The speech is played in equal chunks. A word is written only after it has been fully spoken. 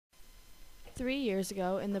3 years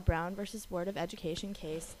ago, in the Brown versus Board of Education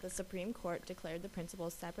case, the Supreme Court declared the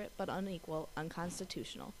principles separate but unequal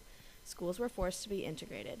unconstitutional. Schools were forced to be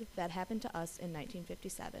integrated. That happened to us in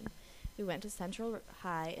 1957. We went to Central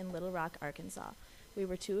High in Little Rock, Arkansas. We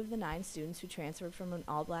were 2 of the 9 students who transferred from an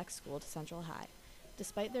all-black school to Central High.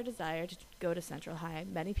 Despite their desire to go to Central High,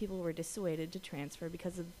 many people were dissuaded to transfer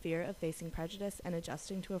because of the fear of facing prejudice and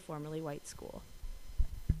adjusting to a formerly white school.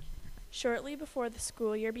 Shortly before the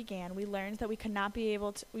school year began, we learned that we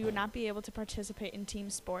would not be able to participate in team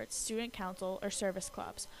sports, student council, or service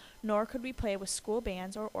clubs, nor could we play with school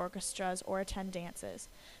bands or orchestras or attend dances.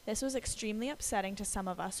 This was extremely upsetting to some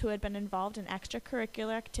of us who had been involved in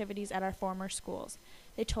extracurricular activities at our former schools.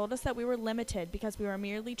 They told us that we were limited because we were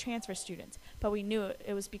merely transfer students, but we knew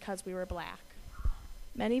it was because we were black.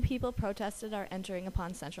 Many people protested our entering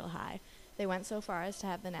upon Central High. They went so far as to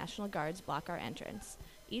have the National Guards block our entrance.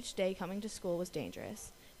 Each day coming to school was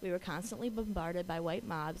dangerous. We were constantly bombarded by white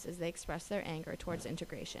mobs as they expressed their anger towards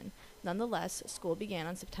integration. Nonetheless, school began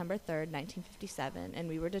on September 3, 1957, and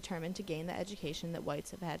we were determined to gain the education that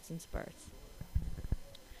whites have had since birth.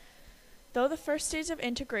 Though the first stage of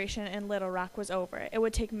integration in Little Rock was over, it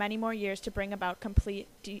would take many more years to bring about complete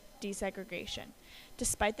desegregation.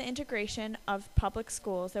 Despite the integration of public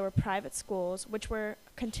schools, there were private schools which were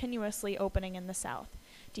continuously opening in the South.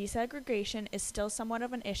 Desegregation is still somewhat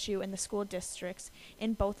of an issue in the school districts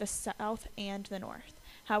in both the South and the North.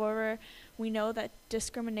 However, we know that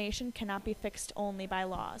discrimination cannot be fixed only by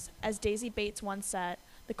laws. As Daisy Bates once said,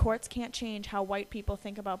 the courts can't change how white people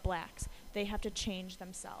think about blacks. They have to change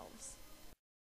themselves.